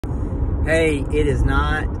Hey, it is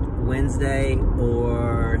not Wednesday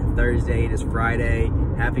or Thursday, it is Friday.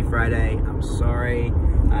 Happy Friday. I'm sorry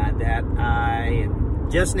that I am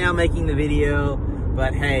just now making the video,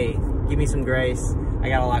 but hey, give me some grace. I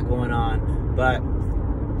got a lot going on. But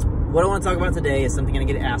what I want to talk about today is something I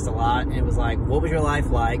get asked a lot, and it was like, what was your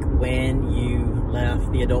life like when you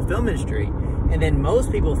left the adult film industry? And then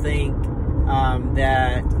most people think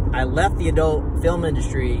that I left the adult film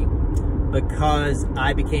industry because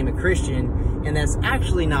I became a Christian, and that's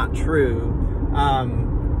actually not true.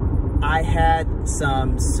 I had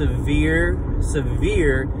some severe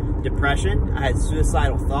depression. I had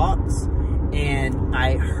suicidal thoughts, and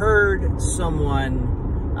I heard someone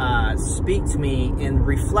speak to me, and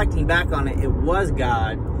reflecting back on it, it was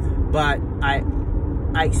God, but I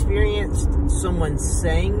experienced someone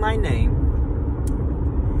saying my name,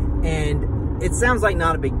 and it sounds like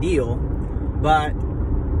not a big deal, but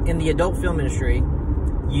in the adult film industry,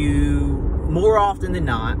 you more often than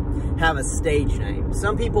not have a stage name.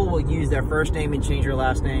 Some people will use their first name and change their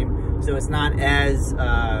last name, so it's not as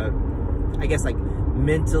I guess like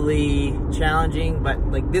mentally challenging, but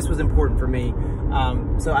like this was important for me.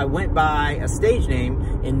 So I went by a stage name,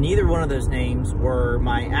 and neither one of those names were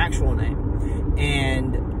my actual name.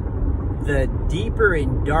 And the deeper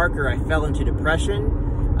and darker I fell into depression,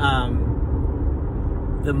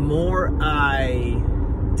 the more I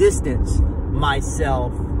distance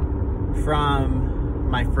myself from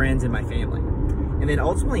my friends and my family, and then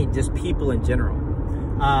ultimately just people in general.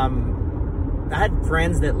 I had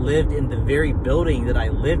friends that lived in the very building that I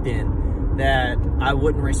lived in that I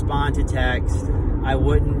wouldn't respond to text. I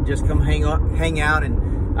wouldn't just come hang out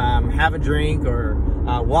and have a drink or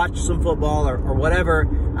watch some football or whatever.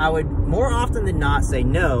 I would more often than not say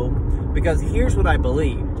no, because here's what I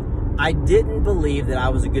believed. I didn't believe that I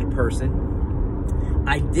was a good person.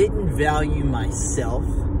 I didn't value myself.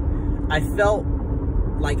 I felt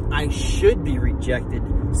like I should be rejected,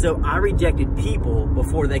 so I rejected people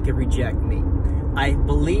before they could reject me. I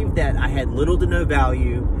believed that I had little to no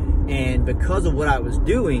value, and because of what I was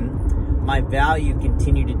doing, my value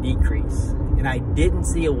continued to decrease. And I didn't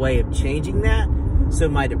see a way of changing that, so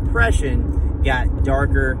my depression got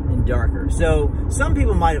darker and darker. So some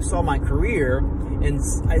people might have saw my career and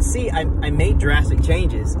I made drastic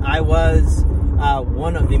changes. I was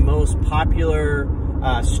one of the most popular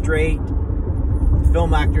straight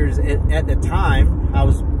film actors at the time. I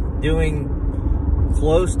was doing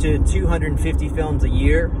close to 250 films a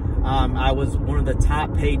year. I was one of the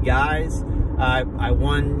top paid guys. I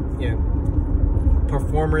won,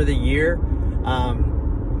 Performer of the Year.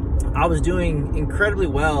 I was doing incredibly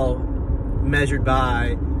well measured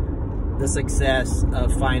by the success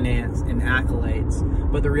of finance and accolades.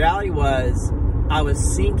 But the reality was I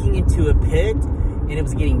was sinking into a pit, and it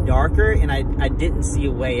was getting darker, and I didn't see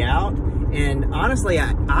a way out. And honestly,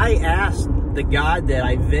 I asked the God that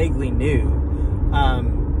I vaguely knew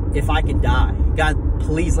if I could die. God,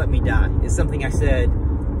 please let me die. It's something I said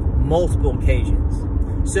multiple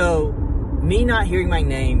occasions. So me not hearing my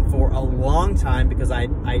name for a long time, because I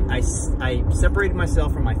separated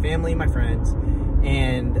myself from my family and my friends,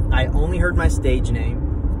 and I only heard my stage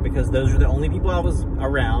name because those were the only people I was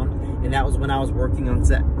around, and that was when I was working on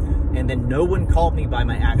set. And then no one called me by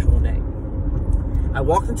my actual name. I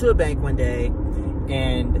walked into a bank one day,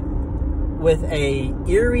 and with a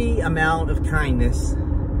eerie amount of kindness,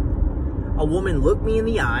 a woman looked me in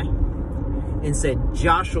the eye and said,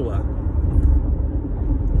 "Joshua,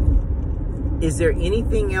 is there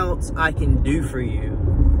anything else I can do for you?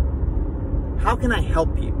 How can I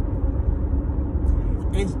help you?"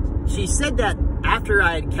 And she said that after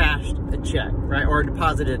I had cashed a check, right, or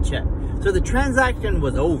deposited a check. So the transaction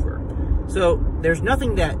was over. So there's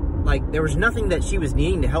nothing that, there was nothing that she was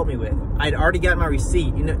needing to help me with. I'd already got my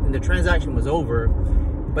receipt, and the transaction was over.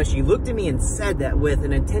 But she looked at me and said that with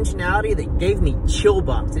an intentionality that gave me chill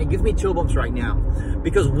bumps. And it gives me chill bumps right now.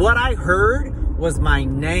 Because what I heard was my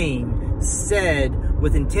name said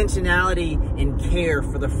with intentionality and care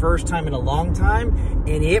for the first time in a long time.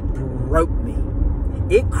 And it broke me.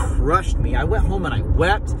 It crushed me. I went home and I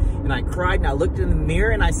wept and I cried and I looked in the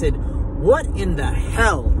mirror and I said, what in the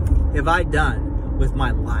hell have I done with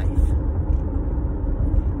my life?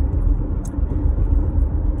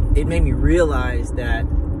 It made me realize that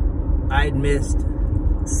I had missed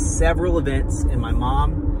several events in my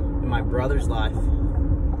mom and my brother's life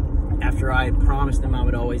after I had promised them I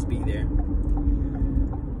would always be there.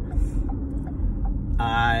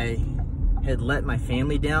 I had let my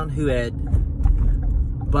family down, who had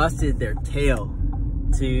busted their tail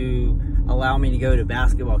to allow me to go to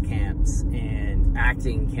basketball camps and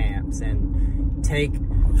acting camps and take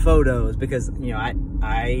photos, because, you know,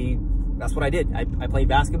 I that's what I did. I played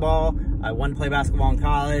basketball. I wanted to play basketball in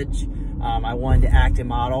college. I wanted to act and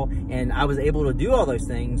model, and I was able to do all those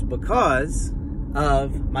things because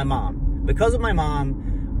of my mom. Because of my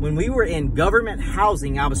mom, when we were in government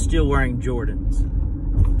housing, I was still wearing Jordans.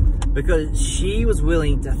 Because she was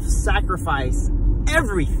willing to sacrifice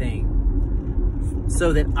everything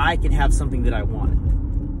so that I could have something that I wanted.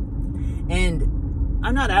 And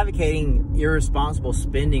I'm not advocating irresponsible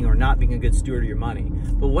spending or not being a good steward of your money.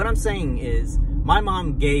 But what I'm saying is, my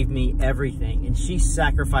mom gave me everything, and she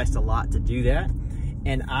sacrificed a lot to do that.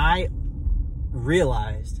 And I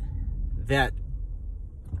realized that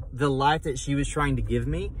the life that she was trying to give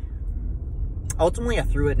me, ultimately I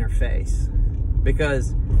threw it in her face,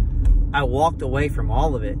 because I walked away from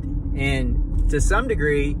all of it. And to some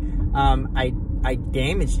degree, I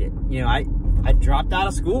damaged it. You know, I dropped out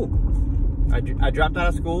of school. I dropped out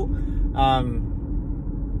of school. I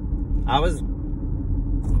was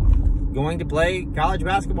going to play college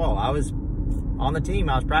basketball. I was on the team.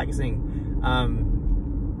 I was practicing.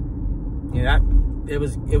 You know, it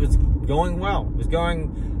was going well. It was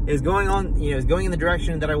going on. You know, it was going in the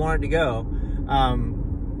direction that I wanted to go.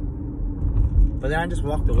 But then I just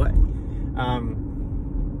walked away.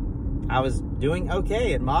 I was doing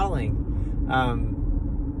okay at modeling,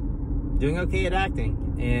 doing okay at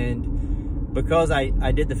acting, and because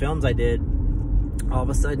I did the films I did, all of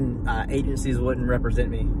a sudden agencies wouldn't represent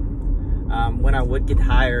me. When I would get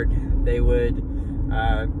hired, they would,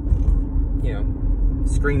 you know,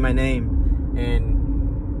 scream my name,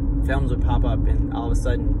 and films would pop up, and all of a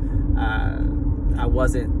sudden I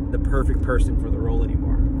wasn't the perfect person for the role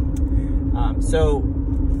anymore. So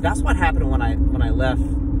that's what happened when I left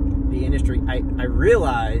the industry. I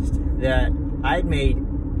realized that I'd made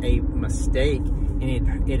a mistake,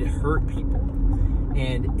 and it hurt people.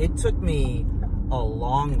 And it took me a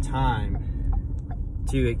long time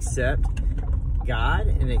to accept God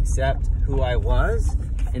and accept who I was.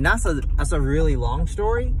 And that's a really long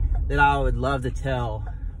story that I would love to tell.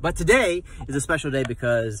 But today is a special day,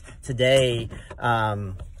 because today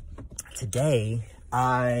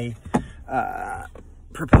I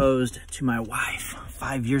proposed to my wife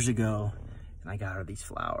 5 years ago, and I got her these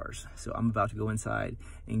flowers. So I'm about to go inside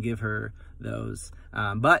and give her those.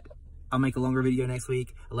 But I'll make a longer video next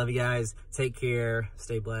week. I love you guys. Take care.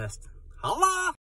 Stay blessed. Holla!